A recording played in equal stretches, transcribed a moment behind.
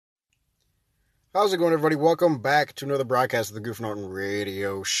How's it going, everybody? Welcome back to another broadcast of the Goof Norton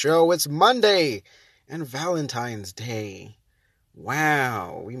Radio Show. It's Monday and Valentine's Day.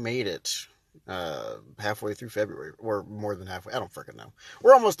 Wow, we made it. Halfway through February, or more than halfway. I don't freaking know.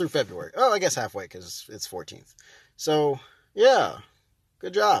 We're almost through February. Oh, I guess halfway because it's 14th. So, yeah,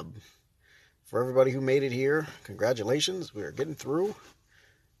 good job. For everybody who made it here, congratulations. We are getting through,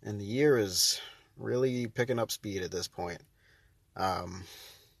 and the year is really picking up speed at this point.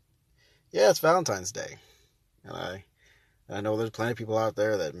 Yeah, it's Valentine's Day. And I know there's plenty of people out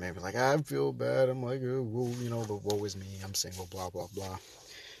there that may be like, I feel bad. I'm like, oh, well, the woe is me. I'm single, blah, blah, blah.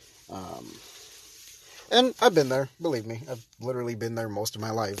 And I've been there. Believe me. I've literally been there most of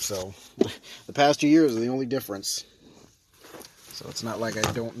my life. So the past 2 years are the only difference. So it's not like I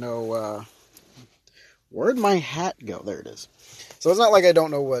don't know. Where'd my hat go? There it is. So it's not like I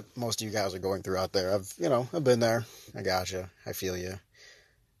don't know what most of you guys are going through out there. I've been there. I gotcha. I feel you.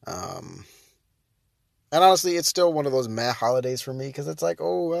 And honestly, it's still one of those meh holidays for me because it's like,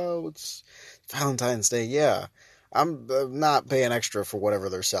 oh, well, it's Valentine's Day. Yeah, I'm not paying extra for whatever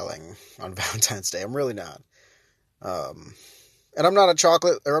they're selling on Valentine's Day. I'm really not. And I'm not a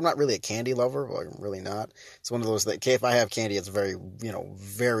chocolate, or I'm not really a candy lover. Well, I'm really not. It's one of those that, okay, if I have candy, it's very,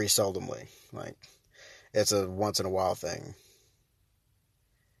 very seldomly. Like, it's a once in a while thing.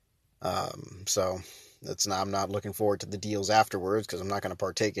 So I'm not looking forward to the deals afterwards because I'm not going to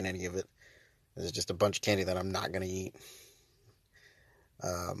partake in any of it. It's just a bunch of candy that I'm not going to eat.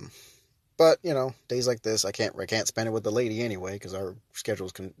 But days like this, I can't spend it with the lady anyway because our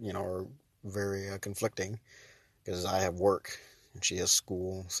schedules are very conflicting because I have work and she has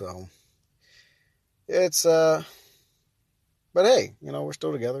school. So it's but hey, we're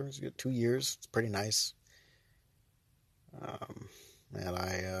still together. It's 2 years. It's pretty nice.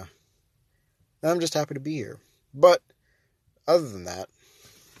 And I'm just happy to be here. But other than that,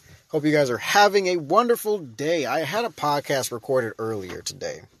 hope you guys are having a wonderful day. I had a podcast recorded earlier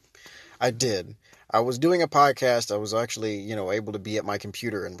today. I did. I was doing a podcast. I was actually, able to be at my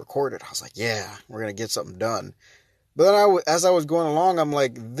computer and record it. I was like, yeah, we're going to get something done. But then as I was going along, I'm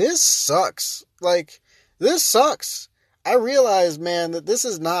like, this sucks. Like, this sucks. I realized, man, that this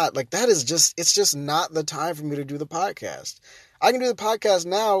is not, like, it's just not the time for me to do the podcast. I can do the podcast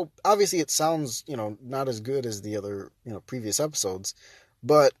now. Obviously, it sounds, not as good as the other, previous episodes.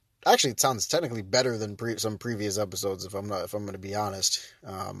 But actually, it sounds technically better than some previous episodes, if I'm going to be honest.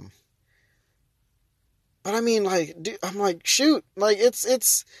 But I mean, like, dude, I'm like, shoot, like, I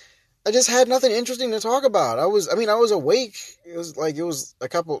just had nothing interesting to talk about. I was awake. It was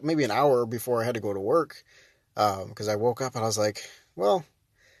maybe an hour before I had to go to work. Because I woke up and I was like, well,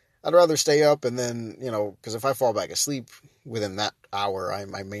 I'd rather stay up and then, because if I fall back asleep within that hour,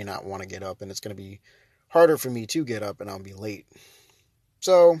 I may not want to get up and it's going to be harder for me to get up and I'll be late.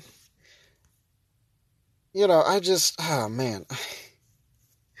 So, oh man,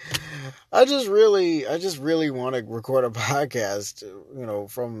 I just really want to record a podcast,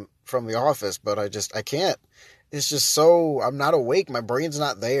 from the office, but I can't. It's just I'm not awake. My brain's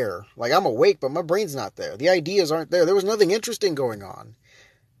not there. Like, I'm awake, but my brain's not there. The ideas aren't there. There was nothing interesting going on.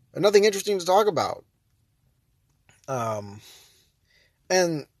 Nothing interesting to talk about.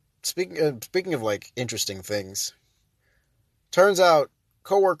 And speaking of like interesting things, turns out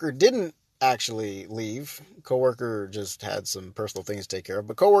coworker didn't actually leave. Coworker just had some personal things to take care of,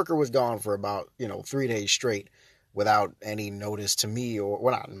 but coworker was gone for about 3 days straight without any notice to me, or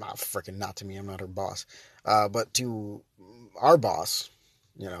well, not to me. I'm not her boss, but to our boss,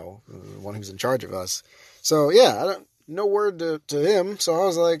 the one who's in charge of us. So yeah, no word to him. So I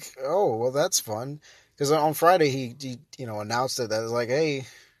was like, oh well, that's fun. Because on Friday he announced it. That was like, hey,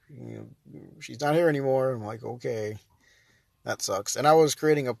 she's not here anymore. I'm like, okay. That sucks. And I was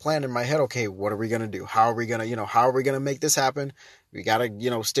creating a plan in my head. Okay, what are we going to do? How are we going to make this happen? We got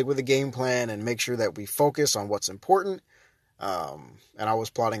to, stick with the game plan and make sure that we focus on what's important. And I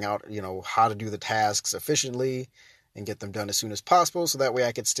was plotting out, how to do the tasks efficiently and get them done as soon as possible. So that way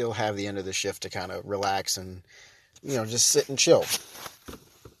I could still have the end of the shift to kind of relax and, just sit and chill.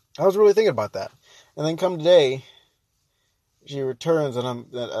 I was really thinking about that. And then come today, she returns and I'm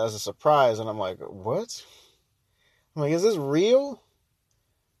as a surprise. And I'm like, what? I'm like, is this real?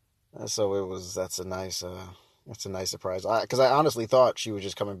 So that's a nice surprise. Because I honestly thought she was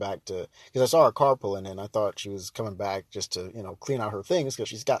just coming back because I saw her car pulling in. I thought she was coming back just to, clean out her things because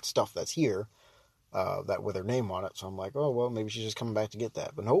she's got stuff that's here, that with her name on it. So I'm like, oh, well, maybe she's just coming back to get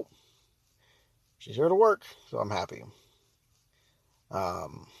that. But nope. She's here to work. So I'm happy.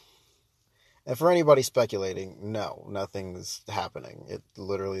 And for anybody speculating, no, nothing's happening. It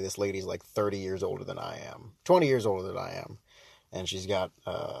literally, this lady's like 30 years older than I am. 20 years older than I am. and she's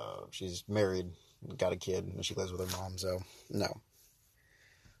married, got a kid, and she lives with her mom. So no,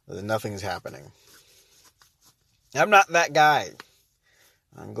 nothing's happening. I'm not that guy.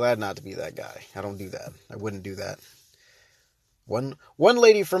 I'm glad not to be that guy. I don't do that. I wouldn't do that. One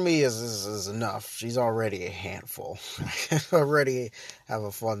lady for me is enough. She's already a handful. I already have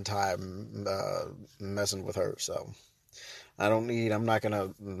a fun time messing with her. So I'm not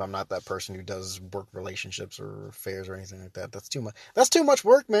that person who does work relationships or affairs or anything like that. That's too much. That's too much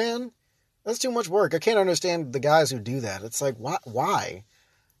work, man. That's too much work. I can't understand the guys who do that. It's like, why?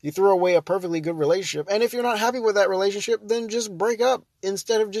 You throw away a perfectly good relationship, and if you're not happy with that relationship, then just break up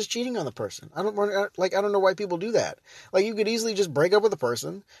instead of just cheating on the person. I don't know why people do that. Like, you could easily just break up with a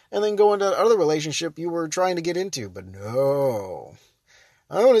person and then go into another relationship you were trying to get into, but no.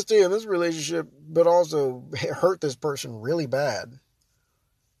 I want to stay in this relationship, but also hurt this person really bad.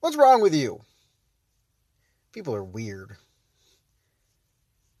 What's wrong with you? People are weird.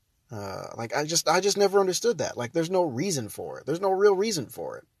 I just never understood that. Like, there's no reason for it. There's no real reason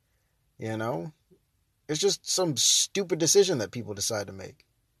for it. You know? It's just some stupid decision that people decide to make.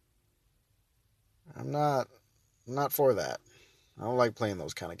 I'm not for that. I don't like playing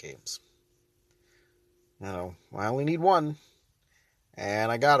those kind of games. You know, I only need one.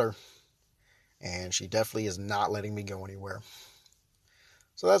 And I got her. And she definitely is not letting me go anywhere.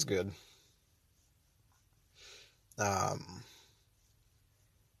 So that's good. Well,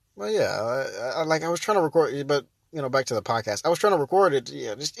 yeah, I was trying to record, but back to the podcast. I was trying to record it.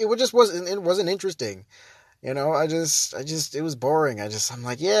 Yeah, it wasn't interesting. It was boring. I'm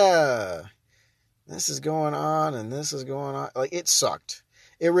like, yeah, this is going on and this is going on. Like, it sucked.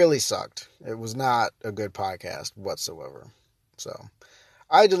 It really sucked. It was not a good podcast whatsoever. So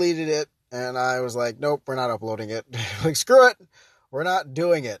I deleted it and I was like, nope, we're not uploading it. Like, screw it. We're not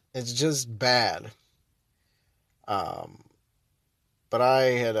doing it. It's just bad. But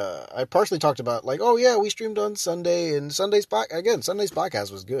I partially talked about, like, oh yeah, we streamed on Sunday, and Sunday's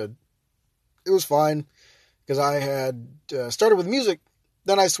podcast was good. It was fine, because I had started with music,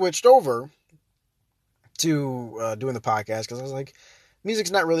 then I switched over to doing the podcast, because I was like,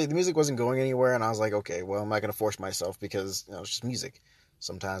 the music wasn't going anywhere, and I was like, okay, well, I'm not going to force myself, because, it's just music.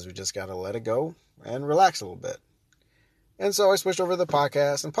 Sometimes we just got to let it go and relax a little bit. And so I switched over to the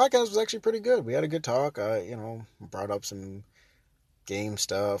podcast, and the podcast was actually pretty good. We had a good talk. I brought up some game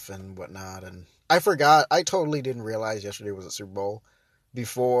stuff and whatnot, and I totally didn't realize yesterday was a Super Bowl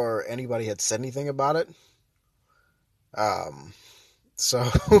before anybody had said anything about it.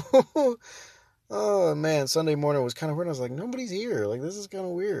 So oh man, Sunday morning was kind of weird. I was like, nobody's here, like, this is kind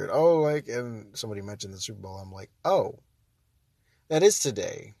of weird. Oh, like, and somebody mentioned the Super Bowl. I'm like, oh, that is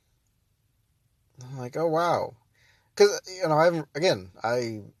today. I'm like, oh wow, because I don't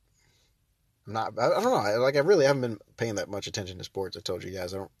know. I really haven't been paying that much attention to sports. I told you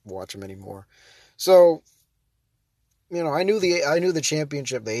guys I don't watch them anymore. So, I knew the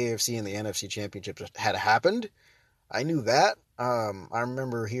championship, the AFC and the NFC championship had happened. I knew that. I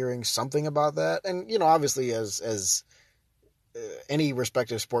remember hearing something about that, and obviously, as any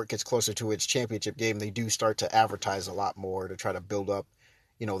respective sport gets closer to its championship game, they do start to advertise a lot more to try to build up,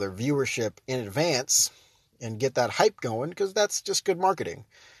 their viewership in advance and get that hype going, because that's just good marketing.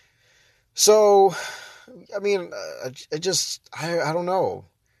 So, I mean, I don't know.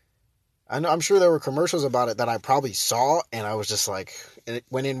 I'm sure there were commercials about it that I probably saw, and I was just like, it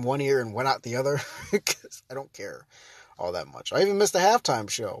went in one ear and went out the other, because I don't care all that much. I even missed the halftime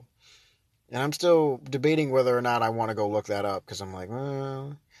show, and I'm still debating whether or not I want to go look that up, because I'm like,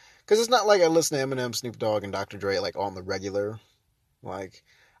 well, because it's not like I listen to Eminem, Snoop Dogg, and Dr. Dre like on the regular. Like,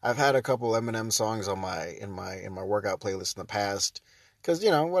 I've had a couple Eminem songs on in my workout playlist in the past, because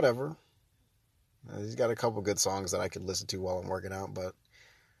whatever. He's got a couple good songs that I could listen to while I'm working out, but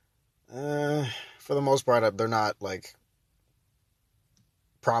for the most part, they're not like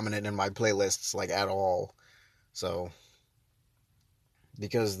prominent in my playlists like at all. So,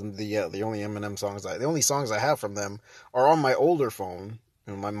 because the only Eminem songs, the only songs I have from them are on my older phone,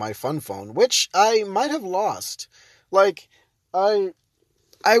 my fun phone, which I might have lost. Like, I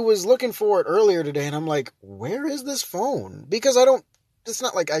was looking for it earlier today, and I'm like, where is this phone? Because it's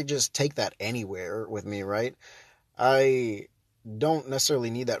not like I just take that anywhere with me, right? I don't necessarily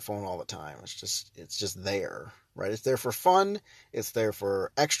need that phone all the time. It's just there, right? It's there for fun. It's there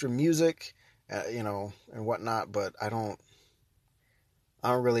for extra music, and whatnot. But I don't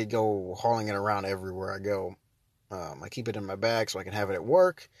really go hauling it around everywhere I go. I keep it in my bag so I can have it at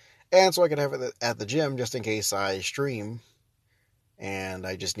work, and so I can have it at the gym just in case I stream. And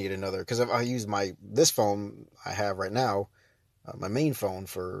I just need another, because I use this phone I have right now, my main phone,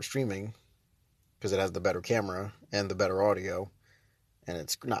 for streaming, because it has the better camera and the better audio. and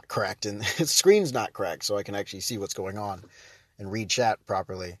it's not cracked, and its screen's not cracked, so I can actually see what's going on and read chat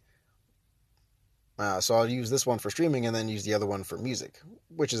properly. So I'll use this one for streaming and then use the other one for music,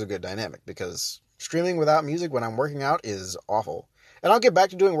 which is a good dynamic because streaming without music when I'm working out is awful. And I'll get back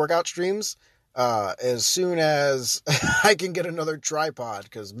to doing workout streams as soon as I can get another tripod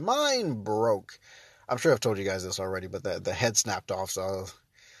because mine broke. I'm sure I've told you guys this already, but the head snapped off. So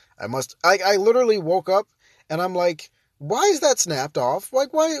I literally woke up and I'm like, why is that snapped off?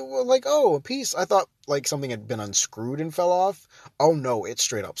 Like, why? Like, oh, a piece. I thought like something had been unscrewed and fell off. Oh no, it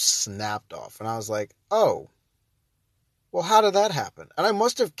straight up snapped off. And I was like, oh, well, how did that happen? And I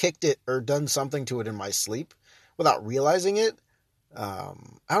must have kicked it or done something to it in my sleep without realizing it. I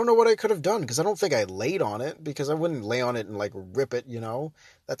don't know what I could have done because I don't think I laid on it because I wouldn't lay on it and like rip it, you know.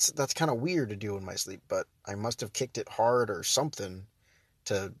 That's kind of weird to do in my sleep, but I must have kicked it hard or something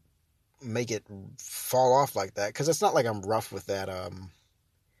to make it fall off like that because it's not like I'm rough with that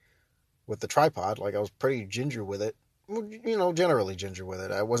with the tripod. Like I was pretty ginger with it, you know, generally ginger with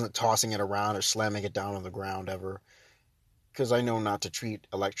it. I wasn't tossing it around or slamming it down on the ground ever because I know not to treat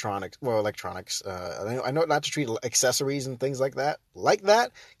electronics I know not to treat accessories and things like that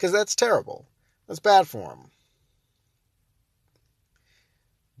because that's terrible. That's bad for them.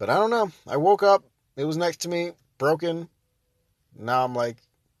 But I don't know, I woke up, it was next to me, broken. Now I'm like,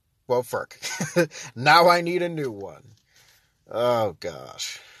 well, frick. Now I need a new one. Oh,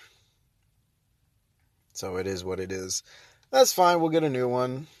 gosh. So it is what it is. That's fine. We'll get a new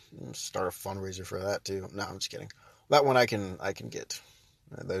one. Start a fundraiser for that, too. No, I'm just kidding. That one I can get.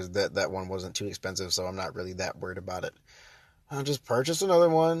 That one wasn't too expensive, so I'm not really that worried about it. I'll just purchase another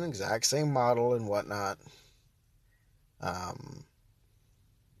one, exact same model and whatnot. And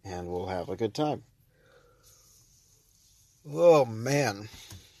we'll have a good time. Oh, man.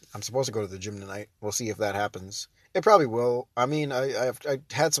 I'm supposed to go to the gym tonight. We'll see if that happens. It probably will. I mean, I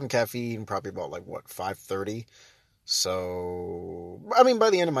had some caffeine probably about 5:30. So, I mean, by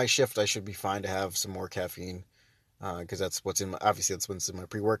the end of my shift, I should be fine to have some more caffeine. Because that's what's in my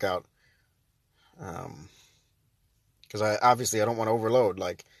pre-workout. Because I don't want to overload.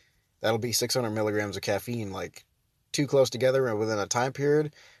 Like, that'll be 600 milligrams of caffeine, like, too close together and within a time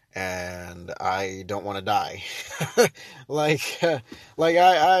period. And I don't want to die.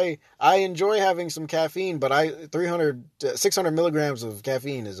 I enjoy having some caffeine, but 600 milligrams of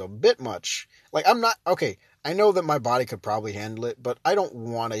caffeine is a bit much. Like, I'm not, okay, I know that my body could probably handle it, but I don't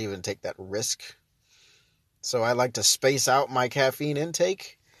want to even take that risk. So I like to space out my caffeine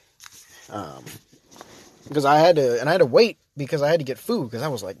intake. Because I had to wait because I had to get food because I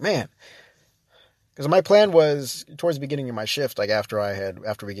was like, man. Because my plan was towards the beginning of my shift, like after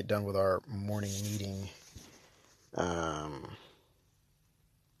we get done with our morning meeting,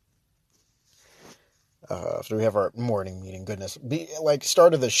 after we have our morning meeting,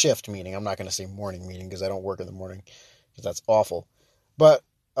 start of the shift meeting. I'm not going to say morning meeting because I don't work in the morning because that's awful. But,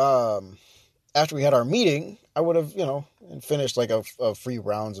 after we had our meeting, I would have, and finished like a free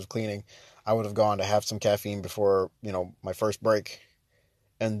rounds of cleaning. I would have gone to have some caffeine before, my first break.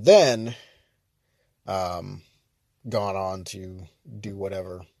 And then, gone on to do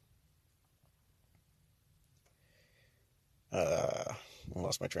whatever. I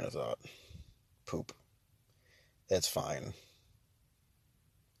lost my train of thought. Poop. It's fine.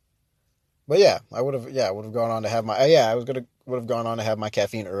 But yeah, I would have gone on to have would have gone on to have my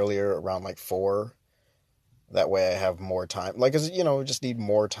caffeine earlier around 4. That way I have more time. Just need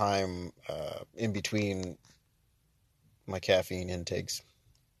more time in between my caffeine intakes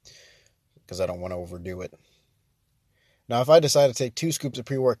because I don't want to overdo it. Now, if I decide to take 2 scoops of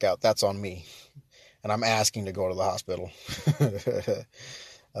pre-workout, that's on me. And I'm asking to go to the hospital.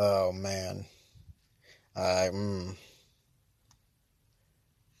 Oh, man.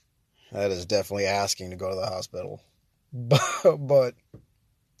 That is definitely asking to go to the hospital. But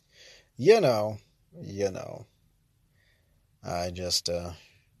I just, I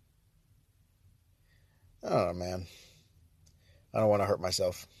don't know, man. I don't want to hurt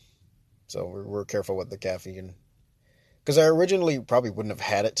myself. So we're careful with the caffeine. Because I originally probably wouldn't have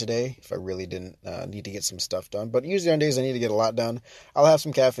had it today if I really didn't need to get some stuff done. But usually on days I need to get a lot done, I'll have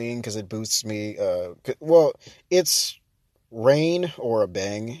some caffeine because it boosts me. It's Rain or a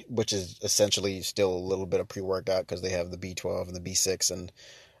Bang, which is essentially still a little bit of pre-workout because they have the B12 and the B6 and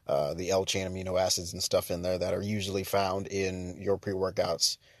the L-chain amino acids and stuff in there that are usually found in your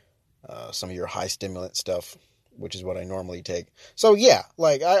pre-workouts. Some of your high stimulant stuff, which is what I normally take. So yeah,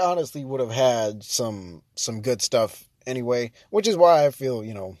 I honestly would have had some good stuff anyway, which is why I feel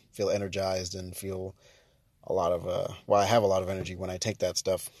energized and feel a lot of, I have a lot of energy when I take that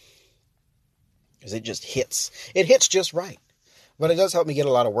stuff. Because it just hits. It hits just right. But it does help me get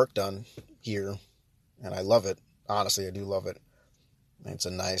a lot of work done here, and I love it. Honestly, I do love it. It's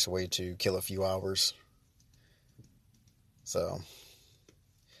a nice way to kill a few hours. So,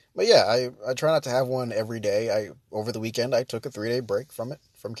 but yeah, I try not to have one every day. Over the weekend I took a 3-day break from it,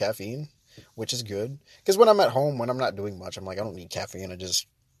 from caffeine, which is good. Because when I'm at home, when I'm not doing much, I'm like, I don't need caffeine. I just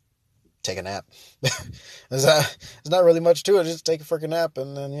take a nap. There's not really much to it. Just take a freaking nap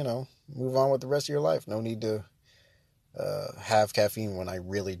and then, move on with the rest of your life. No need to have caffeine when I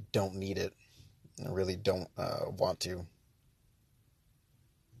really don't need it. I really don't want to.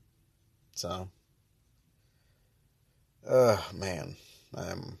 So, man,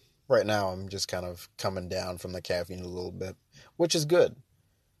 right now I'm just kind of coming down from the caffeine a little bit, which is good.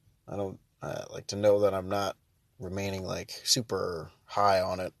 I like to know that I'm not remaining like super high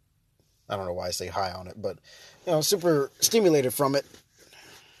on it. I don't know why I say high on it, but super stimulated from it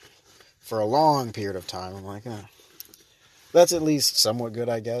for a long period of time. I'm like, that's at least somewhat good,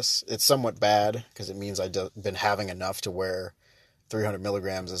 I guess. It's somewhat bad because it means I've been having enough to where 300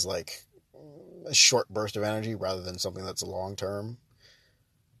 milligrams is like a short burst of energy rather than something that's long term.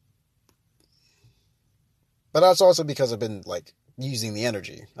 But that's also because I've been like using the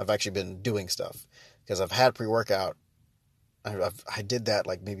energy. I've actually been doing stuff because I've had pre-workout. I did that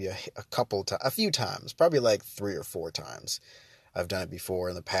like maybe a few times, probably like 3 or 4 times. I've done it before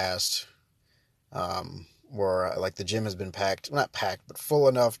in the past, where like the gym has been packed, not packed, but full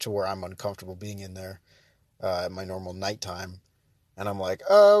enough to where I'm uncomfortable being in there at my normal nighttime. And I'm like,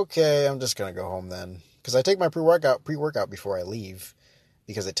 okay, I'm just going to go home then. Because I take my pre-workout before I leave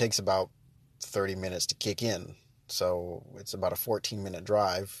because it takes about 30 minutes to kick in. So it's about a 14-minute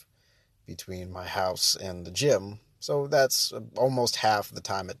drive between my house and the gym. So that's almost half the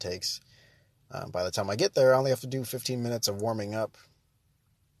time it takes. By the time I get there, I only have to do 15 minutes of warming up.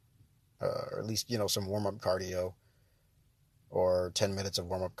 Or at least, some warm-up cardio. Or 10 minutes of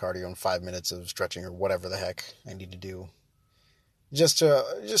warm-up cardio and 5 minutes of stretching or whatever the heck I need to do. Just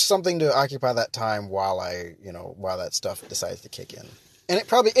something to occupy that time while while that stuff decides to kick in. And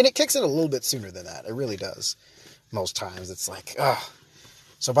it kicks in a little bit sooner than that. It really does. Most times it's like,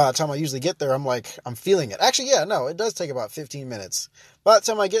 So by the time I usually get there, I'm like, I'm feeling it. Actually, yeah, no, it does take about 15 minutes. By the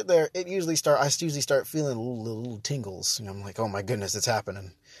time I get there, I usually start feeling little tingles. And I'm like, oh my goodness, it's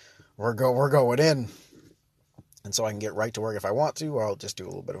happening. We're going in. And so I can get right to work if I want to, or I'll just do a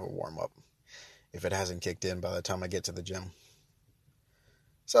little bit of a warm up if it hasn't kicked in by the time I get to the gym.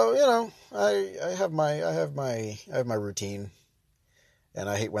 So, I have my routine, and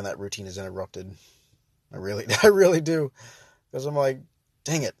I hate when that routine is interrupted. I really do. Because I'm like,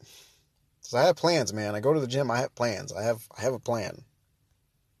 dang it. Because I have plans, man. I go to the gym, I have plans. I have a plan.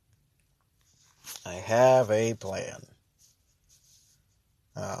 I have a plan.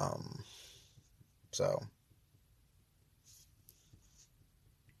 So.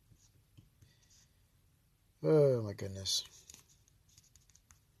 Oh, my goodness.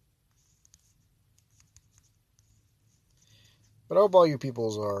 But I hope all you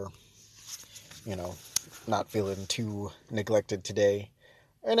peoples are, not feeling too neglected today.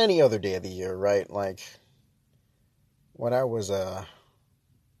 And any other day of the year, right? Like, when I was, I'm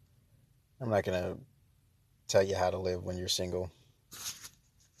not going to tell you how to live when you're single.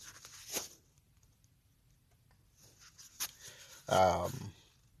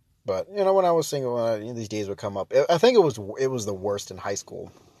 But, when I was single, these days would come up. I think it was the worst in high school.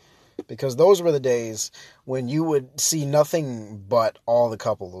 Because those were the days when you would see nothing but all the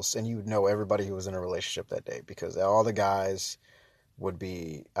couples, and you would know everybody who was in a relationship that day. Because all the guys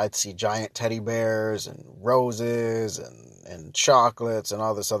I'd see giant teddy bears and roses and chocolates and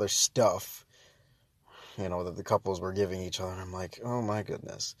all this other stuff, that the couples were giving each other. And I'm like, oh my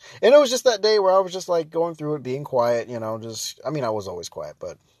goodness. And it was just that day where I was just like going through it, being quiet, I was always quiet,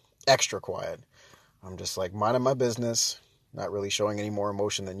 but extra quiet. I'm just like minding my business, not really showing any more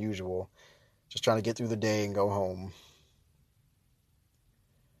emotion than usual, just trying to get through the day and go home.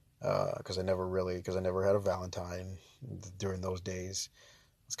 Because I never had a Valentine during those days.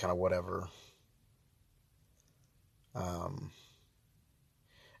 It's kind of whatever. And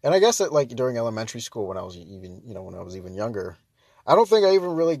I guess that like during elementary school when I was even younger, I don't think I even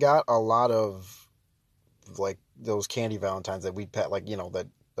really got a lot of like those candy Valentines that we'd like, that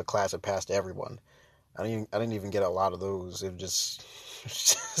the class had passed to everyone. I didn't even get a lot of those. It just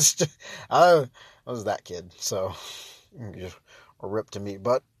I was that kid. So a rip to me,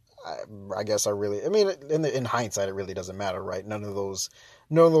 but I guess in hindsight, it really doesn't matter, right? None of those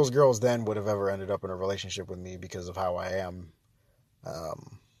girls then would have ever ended up in a relationship with me because of how I am.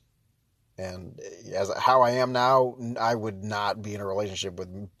 And as how I am now, I would not be in a relationship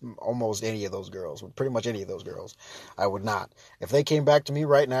with almost any of those girls, with pretty much any of those girls. I would not. If they came back to me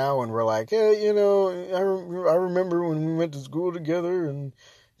right now and were like, hey, I remember when we went to school together, and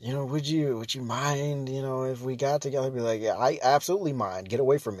would you mind, if we got together? I'd be like, yeah, I absolutely mind. Get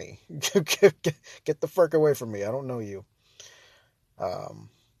away from me. Get the fuck away from me. I don't know you.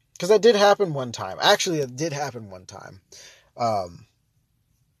 Because that did happen one time. Actually, it did happen one time.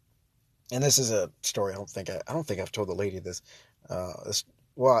 And this is a story I don't think I've told the lady this.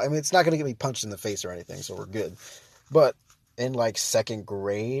 Well, I mean, it's not going to get me punched in the face or anything, so we're good. But in like second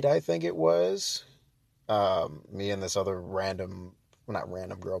grade, I think it was, me and this other not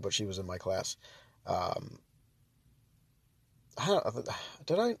random girl, but she was in my class. Did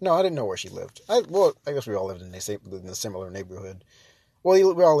I? No, I didn't know where she lived. I guess we all lived in a similar neighborhood.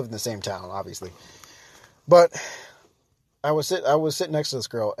 Well, we all lived in the same town, obviously. But I was sitting next to this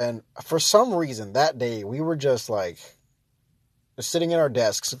girl, and for some reason that day we were just like sitting in our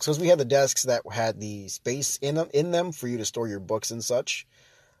desks, because we had the desks that had the space in them for you to store your books and such.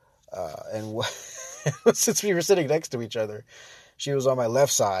 And since we were sitting next to each other, she was on my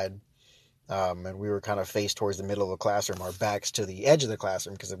left side, and we were kind of faced towards the middle of the classroom, our backs to the edge of the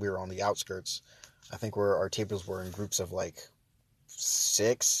classroom because we were on the outskirts. I think our tables were in groups of like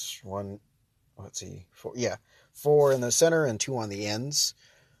 6, 4 in the center and 2 on the ends,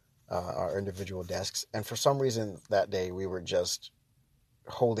 our individual desks. And for some reason that day we were just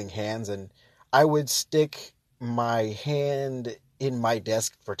holding hands, and I would stick my hand in my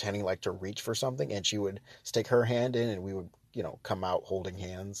desk pretending like to reach for something, and she would stick her hand in, and we would, come out holding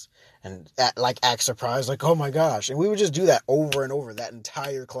hands and act surprised, like, oh my gosh. And we would just do that over and over that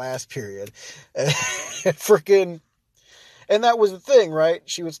entire class period. And and that was the thing, right?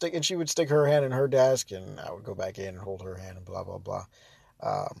 She would stick her hand in her desk, and I would go back in and hold her hand, and blah, blah, blah.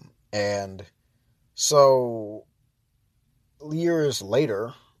 And so years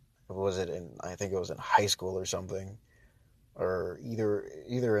later, I think it was in high school or something, or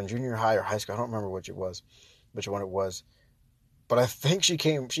either in junior high or high school. I don't remember which one it was. But I think she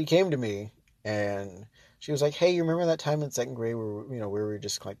came to me, and she was like, hey, you remember that time in second grade where, we were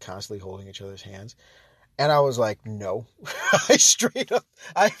just like constantly holding each other's hands? And I was like, no. I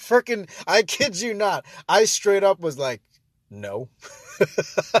kid you not, I straight up was like, no.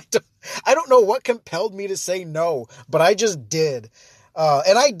 I don't know what compelled me to say no, but I just did.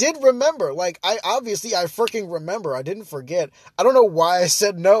 And I did remember, I freaking remember. I didn't forget. I don't know why I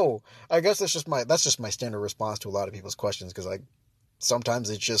said no. I guess that's just my standard response to a lot of people's questions, because sometimes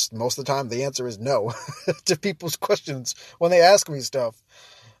it's just, most of the time the answer is no to people's questions when they ask me stuff.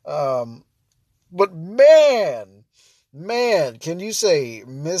 But man, can you say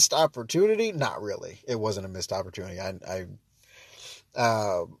missed opportunity? Not really. It wasn't a missed opportunity.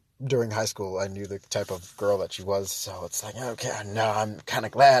 During high school, I knew the type of girl that she was, so it's like, okay, no, I'm kind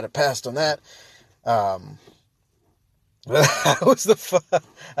of glad I passed on that. That was the fun.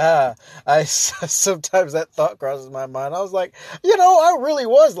 Sometimes that thought crosses my mind. I was like, I really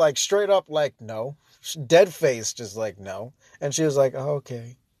was like straight up like, no, dead face, just like, no. And she was like, oh,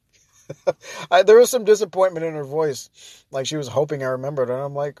 okay. There was some disappointment in her voice, like she was hoping I remembered, and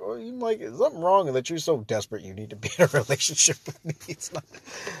I'm like, oh, is something wrong that you're so desperate you need to be in a relationship with me? It's not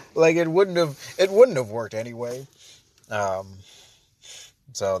like it wouldn't have worked anyway.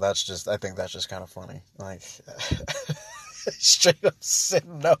 So I think that's just kind of funny. Like, straight up said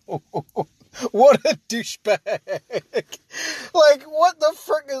no. What a douchebag. Like, what the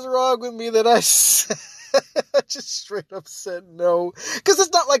frick is wrong with me that I said? I just straight up said no, because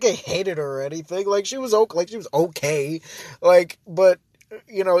it's not like I hated her or anything. Like, she was okay. Like, but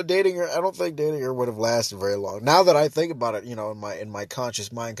dating her, I don't think dating her would have lasted very long. Now that I think about it, in my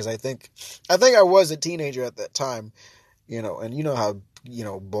conscious mind, because I think I was a teenager at that time, and you know how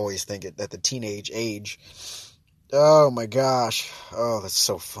boys think at the teenage age. Oh my gosh. Oh, that's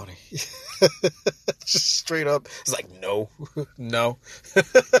so funny. Just straight up, it's like, no, no.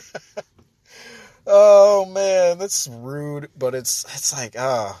 Oh man, that's rude, but it's like,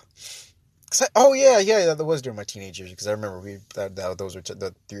 oh yeah, that was during my teenage years, because I remember those were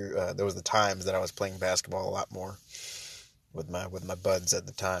those were the times that I was playing basketball a lot more with my buds at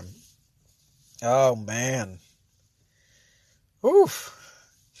the time. Oh man. Oof.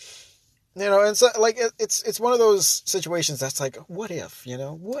 And so, like, it's one of those situations that's like, what if,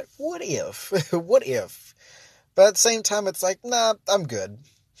 what if, what if? But at the same time, it's like, nah, I'm good.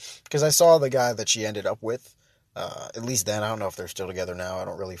 Because I saw the guy that she ended up with, at least then. I don't know if they're still together now. I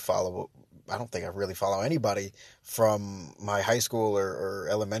don't think I really follow anybody from my high school or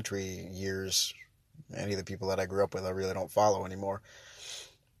elementary years. Any of the people that I grew up with, I really don't follow anymore.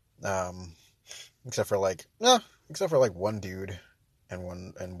 Um, except for like, no, except for like one dude and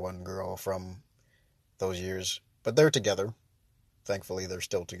one girl from those years. But they're together. Thankfully, they're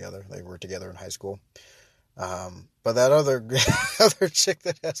still together. They were together in high school. But that other other chick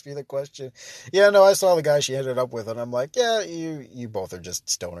that asked me the question, yeah, no, I saw the guy she ended up with, and I'm like, yeah, you both are just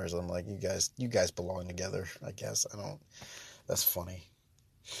stoners. I'm like, you guys belong together, I guess. I don't. That's funny.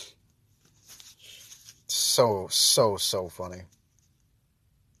 So funny.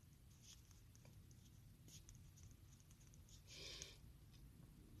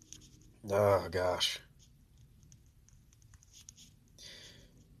 Oh gosh.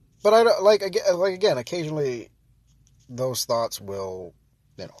 But I don't like again. Occasionally, those thoughts will,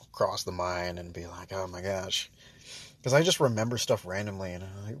 cross the mind and be like, oh my gosh, because I just remember stuff randomly, and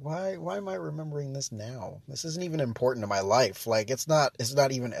I'm like, why am I remembering this now? This isn't even important to my life. Like, it's not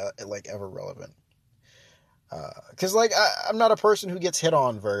even like ever relevant. Because like I'm not a person who gets hit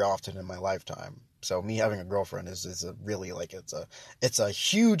on very often in my lifetime. So me having a girlfriend is a really like it's a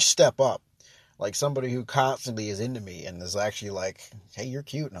huge step up. Like somebody who constantly is into me and is actually like, hey, you're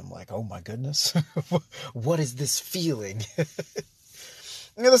cute, and I'm like, oh my goodness, what is this feeling?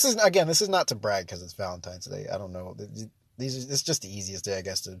 This is not to brag because it's Valentine's Day. I don't know. It's just the easiest day, I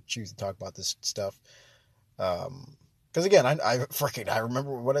guess, to choose to talk about this stuff. Because again, I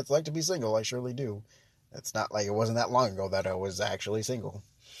remember what it's like to be single. I surely do. It's not like it wasn't that long ago that I was actually single.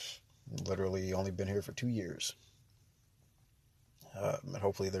 Literally only been here for 2 years. And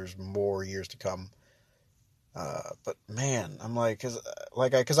hopefully there's more years to come. But man, I'm like,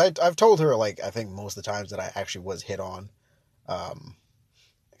 I've told her like I think most of the times that I actually was hit on.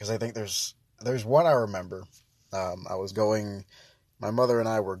 Because I think there's one I remember. I was going, my mother and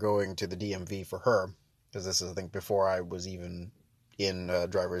I were going to the DMV for her because this is I think before I was even in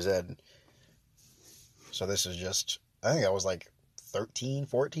driver's ed. So this is just, I think I was like 13,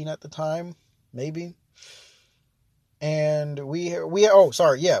 14 at the time, maybe. And we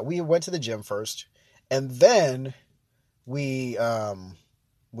went to the gym first, and then we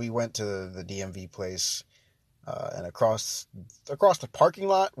went to the DMV place, and across the parking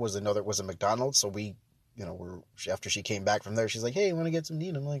lot was a McDonald's. So we, after she came back from there, she's like, "Hey, you want to get some to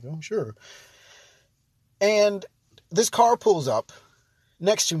eat?" I'm like, "Oh, sure." And this car pulls up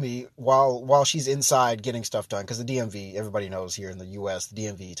next to me while she's inside getting stuff done, because the DMV, everybody knows here in the U.S., the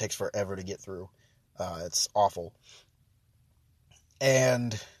DMV takes forever to get through. It's awful.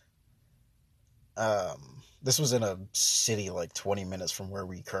 And this was in a city like 20 minutes from where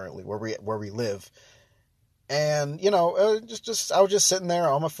we live. And just I was just sitting there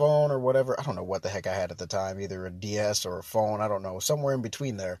on my phone or whatever. I don't know what the heck I had at the time, either a DS or a phone. I don't know, somewhere in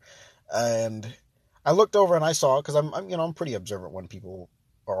between there. And I looked over and I saw, because I'm pretty observant when people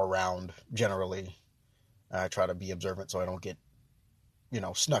are around. Generally, I try to be observant so I don't get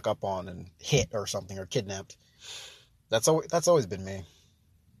snuck up on and hit or something, or kidnapped. That's always been me.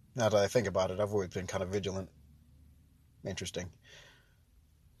 Now that I think about it, I've always been kind of vigilant. Interesting.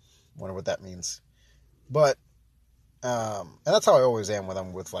 Wonder what that means. But and that's how I always am when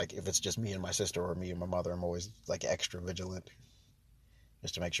I'm with, like, if it's just me and my sister or me and my mother, I'm always like extra vigilant,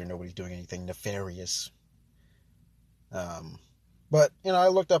 just to make sure nobody's doing anything nefarious. Um, but I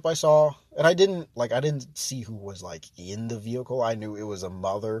looked up, I saw, and I didn't see who was like in the vehicle. I knew it was a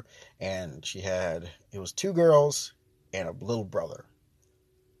mother, and it was two girls and a little brother,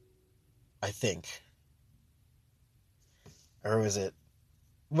 I think, or was it?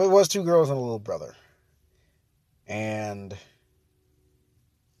 Well, it was two girls and a little brother, and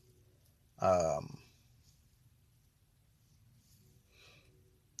um,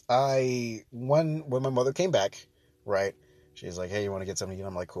 when my mother came back, right? She's like, "Hey, you want to get something to eat?"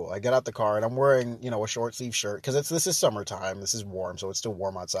 I'm like, "Cool." I get out the car and I'm wearing, a short sleeve shirt, because this is summertime. This is warm, so it's still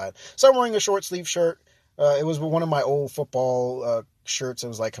warm outside. So I'm wearing a short sleeve shirt. It was one of my old football shirts. It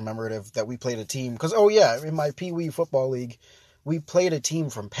was like commemorative that we played a team. Because, oh yeah, in my Pee Wee football league, we played a team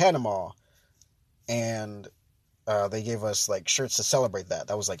from Panama, and they gave us like shirts to celebrate that.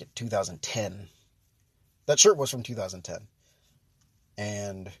 That was like in 2010. That shirt was from 2010,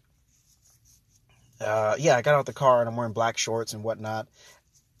 and yeah, I got out the car and I'm wearing black shorts and whatnot.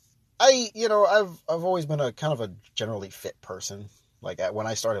 I've always been a kind of a generally fit person. Like when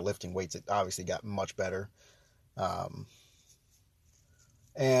I started lifting weights, it obviously got much better. Um,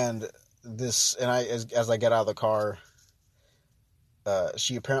 and as I get out of the car,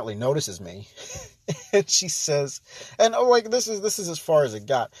 she apparently notices me, and she says, and like this is as far as it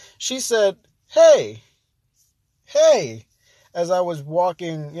got. She said, "Hey, hey," as I was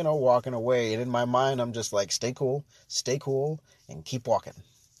walking away, and in my mind, I'm just like, stay cool, and keep walking.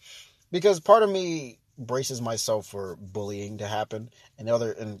 Because part of me braces myself for bullying to happen, and the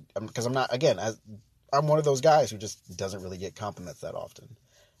other, and because I'm not, again, I'm one of those guys who just doesn't really get compliments that often,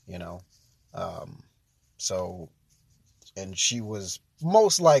 you know. Um, so, and she was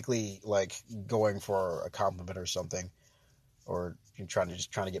most likely like going for a compliment or something, or trying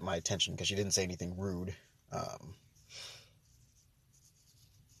to get my attention because she didn't say anything rude. Um,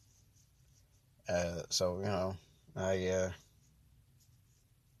 so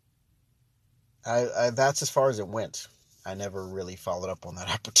I, that's as far as it went. I never really followed up on that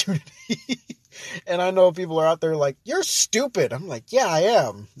opportunity. And I know people are out there like, "You're stupid." I'm like, "Yeah, I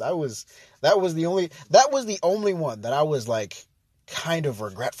am." That was the only one that I was like kind of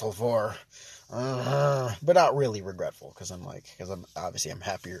regretful for. But not really regretful because I'm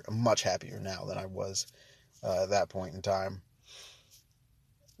happier, I'm much happier now than I was at that point in time.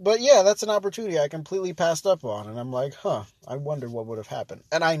 But yeah, that's an opportunity I completely passed up on, and I'm like, I wonder what would have happened.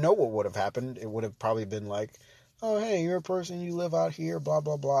 And I know what would have happened. It would have probably been like, "Oh, hey, you're a person, you live out here, blah,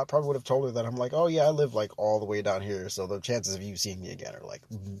 blah, blah." I probably would have told her that. I'm like, "Oh, yeah, I live like all the way down here, so the chances of you seeing me again are like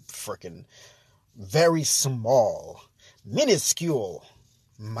freaking very small, minuscule,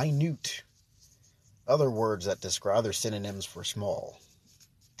 minute." Other words that describe, other synonyms for small,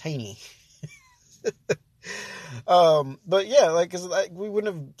 tiny. But yeah, like, cause like, we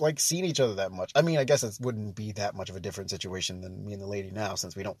wouldn't have like seen each other that much. I mean, I guess it wouldn't be that much of a different situation than me and the lady now,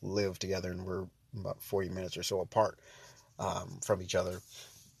 since we don't live together and we're about 40 minutes or so apart, from each other.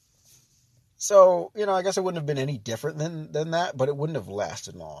 So, I guess it wouldn't have been any different than that, but it wouldn't have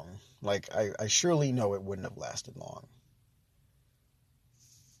lasted long. Like, I surely know it wouldn't have lasted long.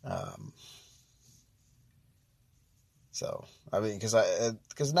 So, I mean,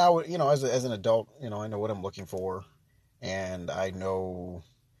 because now, as an adult, I know what I'm looking for, and I know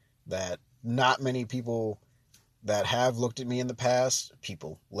that not many people that have looked at me in the past,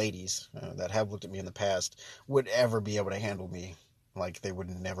 ladies, that have looked at me in the past, would ever be able to handle me. Like, they would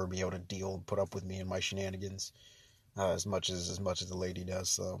never be able to put up with me and my shenanigans, as much as the lady does.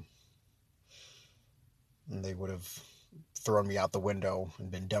 So, and they would have thrown me out the window and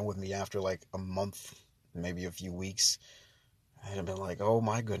been done with me after like a month, maybe a few weeks. I'd have been like, "Oh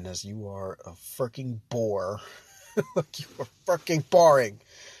my goodness, you are a freaking bore. Like, you are fucking boring.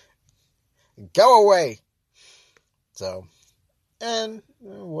 Go away." So, and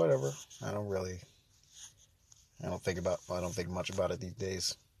whatever. I don't think much about it these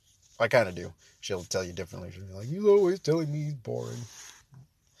days. I kind of do. She'll tell you differently. She'll be like, "He's always telling me he's boring."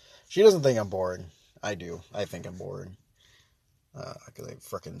 She doesn't think I'm boring. I do. I think I'm boring. Because I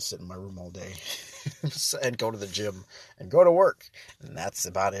frickin' sit in my room all day and go to the gym and go to work. And that's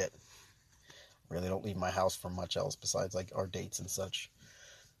about it. Really don't leave my house for much else besides like our dates and such.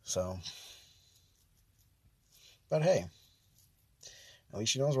 So, but hey, at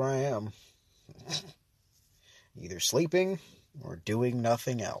least she knows where I am. Either sleeping or doing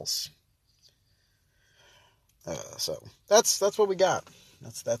nothing else. So that's what we got.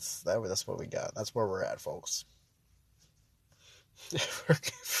 That's what we got. That's where we're at, folks.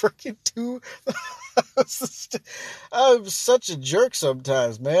 Freaking two. I'm such a jerk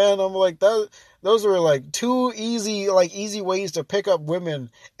sometimes, man. I'm like that. Those were like two easy ways to pick up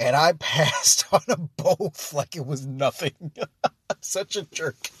women, and I passed on them both like it was nothing. I'm such a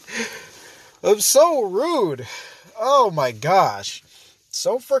jerk. I'm so rude. Oh my gosh,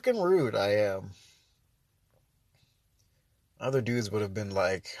 so freaking rude I am. Other dudes would have been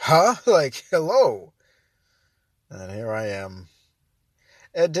like, "Huh?" Like, "Hello," and here I am.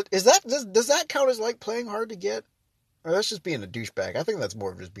 Does that count as like playing hard to get? Or that's just being a douchebag. I think that's more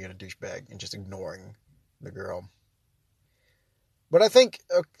of just being a douchebag and just ignoring the girl. But I think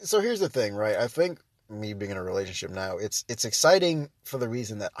so. Here's the thing, right? I think me being in a relationship now, it's exciting for the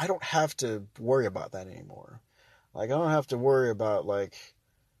reason that I don't have to worry about that anymore. Like, I don't have to worry about like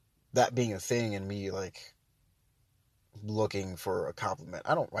that being a thing and me like looking for a compliment.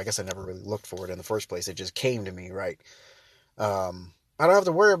 I guess I never really looked for it in the first place. It just came to me, right? I don't have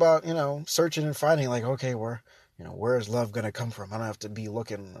to worry about, searching and finding like, okay, where is love going to come from? I don't have to be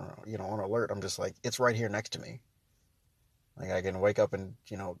looking, on alert. I'm just like, it's right here next to me. Like, I can wake up and,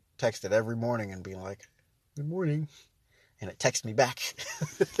 text it every morning and be like, "Good morning." And it texts me back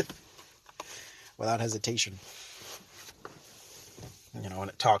without hesitation. And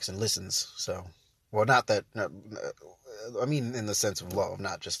it talks and listens. So, well, not that, no, I mean, in the sense of love, I'm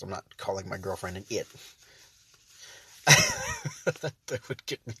not calling my girlfriend an it.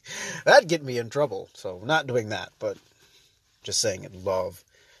 That'd get me in trouble. So, not doing that, but just saying in love,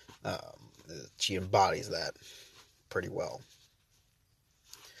 she embodies that pretty well.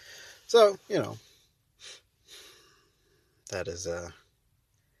 So, that is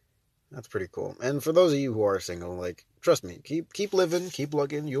That's pretty cool. And for those of you who are single, like, trust me, keep living, keep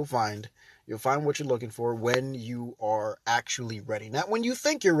looking. You'll find what you're looking for when you are actually ready. Not when you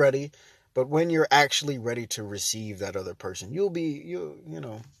think you're ready, but when you're actually ready to receive that other person.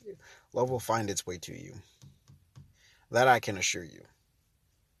 Love will find its way to you. That I can assure you.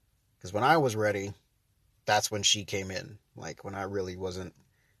 Because when I was ready, that's when she came in. Like, when I really wasn't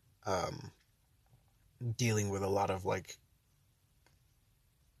dealing with a lot of, like,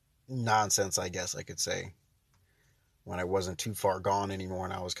 nonsense, I guess I could say. When I wasn't too far gone anymore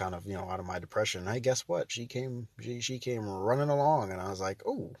and I was kind of, out of my depression. Hey, guess what? She came running along and I was like,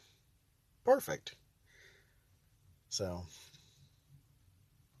 oh, perfect. So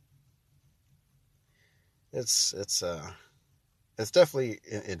it's definitely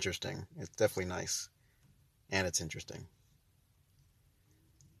interesting. It's definitely nice. And it's interesting.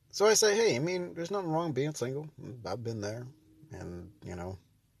 So I say, hey, I mean, there's nothing wrong being single. I've been there. And,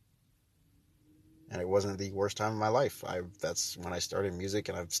 and it wasn't the worst time of my life. That's when I started music,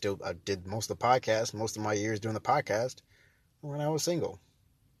 and I did most of the podcast, most of my years doing the podcast when I was single.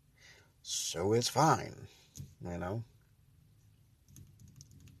 So it's fine, you know.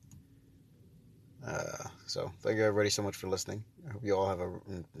 So thank you everybody so much for listening. I hope you all have a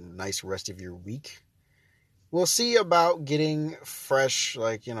nice rest of your week. We'll see about getting fresh,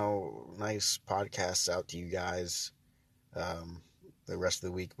 nice podcasts out to you guys the rest of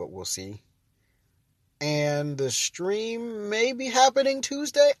the week, but we'll see. And the stream may be happening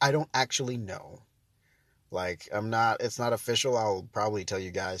Tuesday. I don't actually know. It's not official. I'll probably tell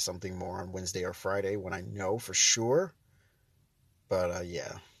you guys something more on Wednesday or Friday when I know for sure. But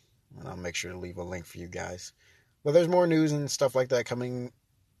yeah, and I'll make sure to leave a link for you guys. But there's more news and stuff like that coming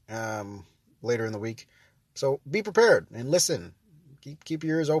later in the week. So be prepared and listen. Keep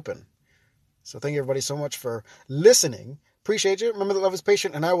your ears open. So thank you everybody so much for listening. Appreciate you. Remember that love is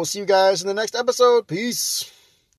patient, and I will see you guys in the next episode. Peace.